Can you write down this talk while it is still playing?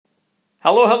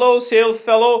Hello, hello, sales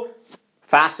fellow.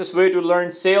 Fastest way to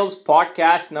learn sales,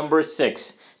 podcast number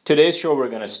 6. Today's show, we're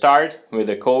going to start with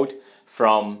a quote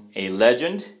from a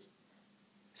legend,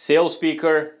 sales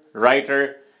speaker,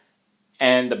 writer,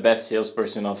 and the best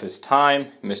salesperson of his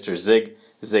time, Mr. Zig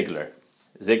Ziglar.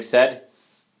 Zig said,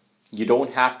 "You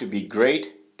don't have to be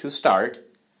great to start,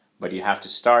 but you have to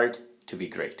start to be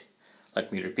great."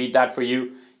 Let me repeat that for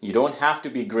you. You don't have to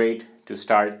be great to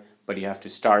start, but you have to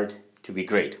start to be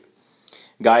great.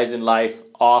 Guys, in life,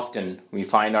 often we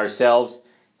find ourselves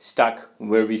stuck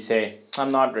where we say, I'm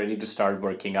not ready to start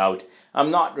working out. I'm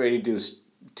not ready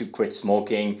to quit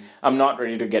smoking. I'm not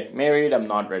ready to get married. I'm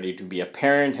not ready to be a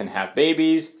parent and have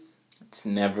babies. It's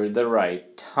never the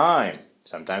right time.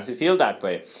 Sometimes we feel that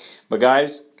way. But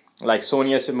guys, like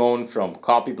Sonia Simone from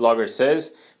Copyblogger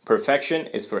says, perfection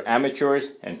is for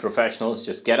amateurs, and professionals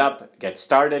just get up, get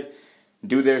started,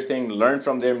 do their thing, learn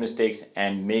from their mistakes,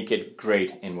 and make it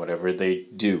great in whatever they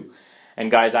do.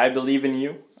 And guys, I believe in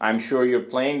you. I'm sure you're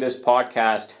playing this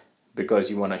podcast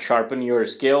because you want to sharpen your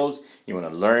skills, you want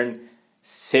to learn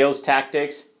sales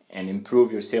tactics and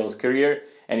improve your sales career.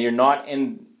 And you're not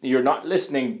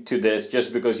listening to this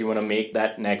just because you want to make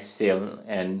that next sale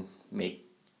and make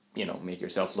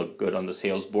yourself look good on the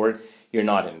sales board. You're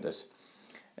not in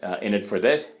it for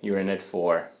this. You're in it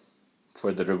for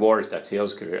the rewards that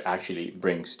sales career actually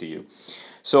brings to you.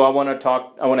 So I want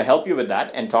to help you with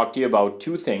that and talk to you about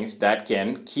 2 things that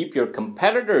can keep your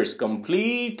competitors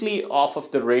completely off of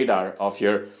the radar of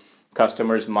your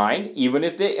customers' mind. Even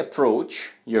if they approach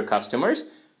your customers,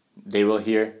 they will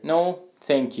hear, "No,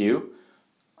 thank you.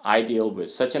 I deal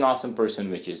with such an awesome person,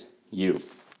 which is you."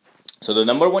 So the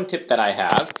number 1 tip that I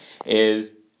have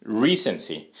is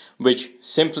recency, which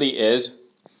simply is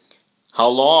how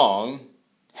long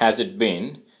has it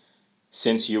been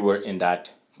since you were in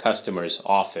that customer's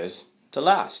office the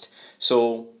last?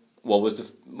 So what was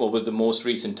the most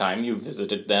recent time you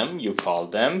visited them, you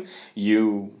called them,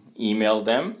 you emailed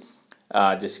them?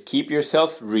 Just keep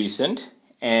yourself recent.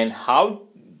 And how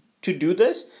to do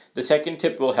this? The second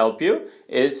tip will help you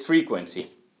is frequency.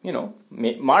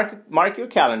 Mark your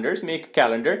calendars, make a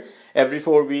calendar every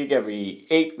 4 week, every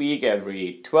 8 week,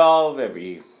 every 12,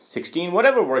 every 16,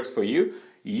 whatever works for you.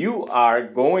 You are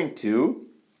going to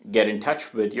get in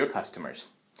touch with your customers.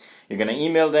 You're going to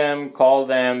email them, call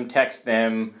them, text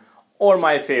them, or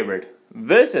my favorite,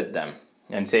 visit them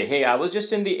and say, "Hey, I was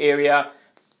just in the area,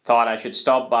 thought I should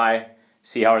stop by,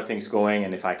 see how are things going,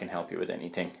 and if I can help you with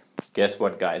anything." Guess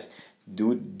what, guys?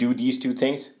 Do these 2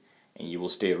 things, and you will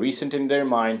stay recent in their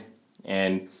mind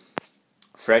and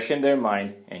fresh in their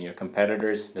mind, and your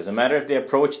competitors, doesn't matter if they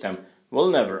approach them, will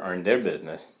never earn their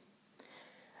business.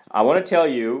 I want to tell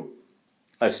you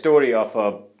a story of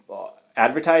an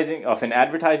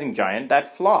advertising giant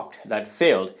that flopped, that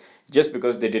failed, just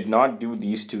because they did not do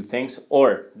these 2 things,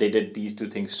 or they did these 2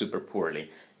 things super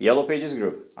poorly. Yellow Pages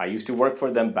Group. I used to work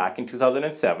for them back in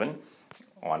 2007.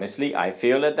 Honestly, I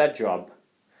failed at that job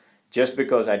just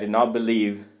because I did not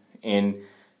believe in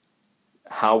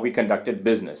how we conducted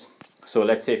business. So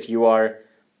let's say if you are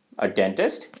a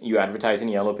dentist, you advertise in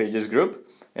Yellow Pages Group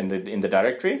in the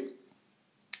directory,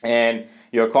 and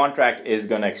your contract is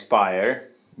going to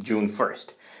expire June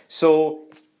 1st. So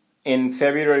in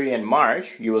February and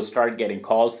March, you will start getting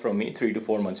calls from me 3 to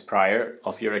 4 months prior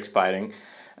of your expiring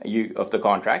of the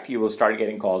contract. You will start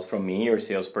getting calls from me, your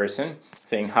salesperson,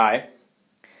 saying, "Hi,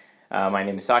 my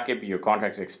name is Sakib. Your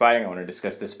contract is expiring. I want to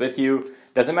discuss this with you."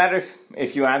 Doesn't matter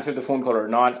if you answer the phone call or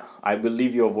not. I will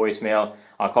leave you a voicemail.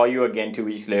 I'll call you again 2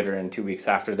 weeks later and 2 weeks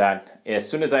after that. As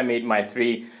soon as I made my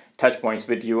 3 touch points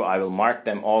with you, I will mark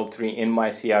them all 3 in my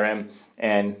CRM,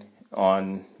 and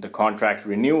on the contract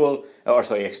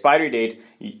expiry date,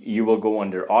 you will go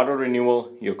under auto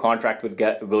renewal. Your contract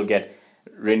will get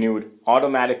renewed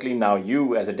automatically. Now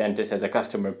you, as a dentist, as a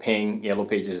customer, paying Yellow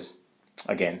Pages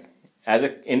again,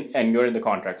 and you're in the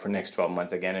contract for next 12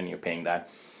 months again, and you're paying that.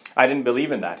 I didn't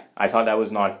believe in that. I thought that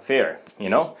was not fair.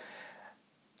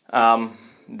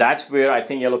 That's where I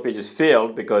think Yellow Pages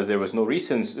failed, because there was no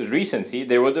recency.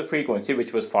 There was a frequency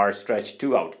which was far stretched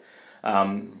too out.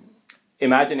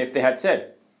 Imagine if they had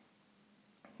said,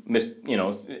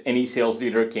 any sales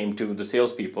leader came to the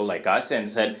salespeople like us and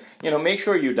said, make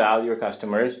sure you dial your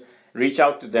customers, reach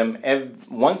out to them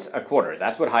once a quarter.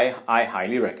 That's what I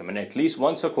highly recommend, at least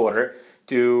once a quarter,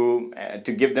 to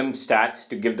give them stats,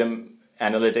 to give them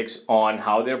analytics on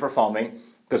how they're performing,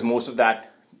 because most of that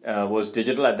was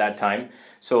digital at that time.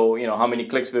 So, how many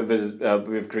clicks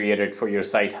we've created for your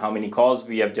site, how many calls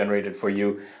we have generated for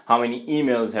you, how many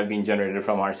emails have been generated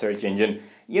from our search engine.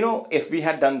 If we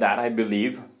had done that, I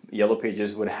believe Yellow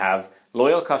Pages would have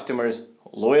loyal customers,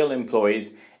 loyal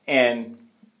employees, and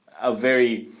a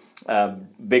very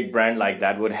big brand like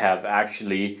that would have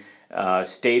actually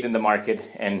stayed in the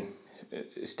market and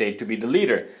stayed to be the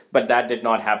leader. But that did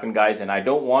not happen, guys, and I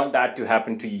don't want that to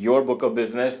happen to your book of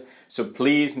business. So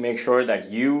please make sure that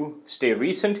you stay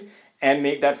recent and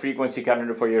make that frequency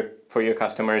calendar for your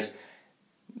customers.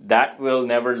 That will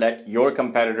never let your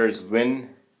competitors win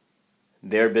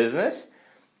their business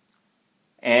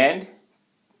and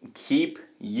keep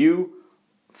you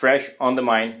fresh on the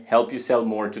mind, help you sell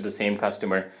more to the same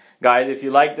customer. Guys, if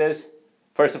you like this,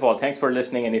 first of all, thanks for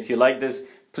listening. And if you like this,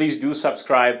 please do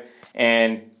subscribe.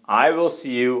 And I will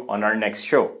see you on our next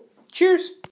show. Cheers.